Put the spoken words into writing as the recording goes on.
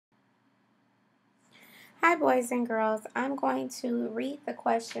Hi, boys and girls. I'm going to read the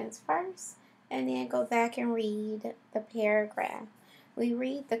questions first and then go back and read the paragraph. We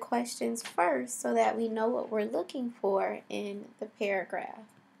read the questions first so that we know what we're looking for in the paragraph.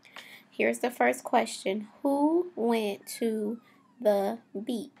 Here's the first question. Who went to the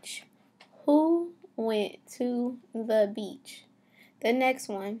beach? Who went to the beach? The next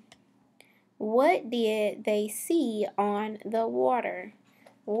one. What did they see on the water?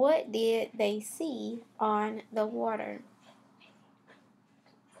 What did they see on the water?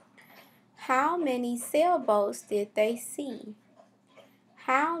 How many sailboats did they see?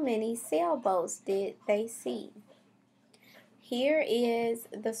 How many sailboats did they see? Here is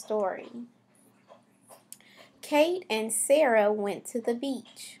the story. Kate and Sarah went to the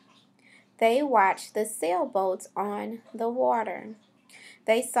beach. They watched the sailboats on the water.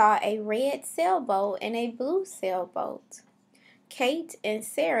 They saw a red sailboat and a blue sailboat. Kate and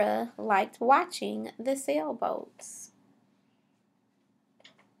Sarah liked watching the sailboats.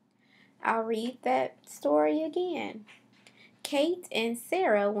 I'll read that story again. Kate and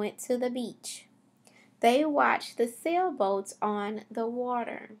Sarah went to the beach. They watched the sailboats on the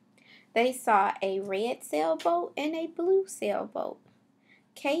water. They saw a red sailboat and a blue sailboat.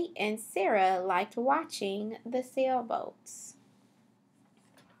 Kate and Sarah liked watching the sailboats.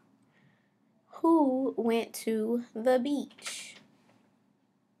 Who went to the beach?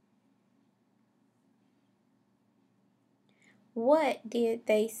 What did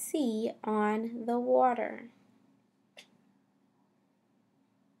they see on the water?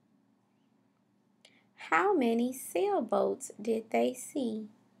 How many sailboats did they see?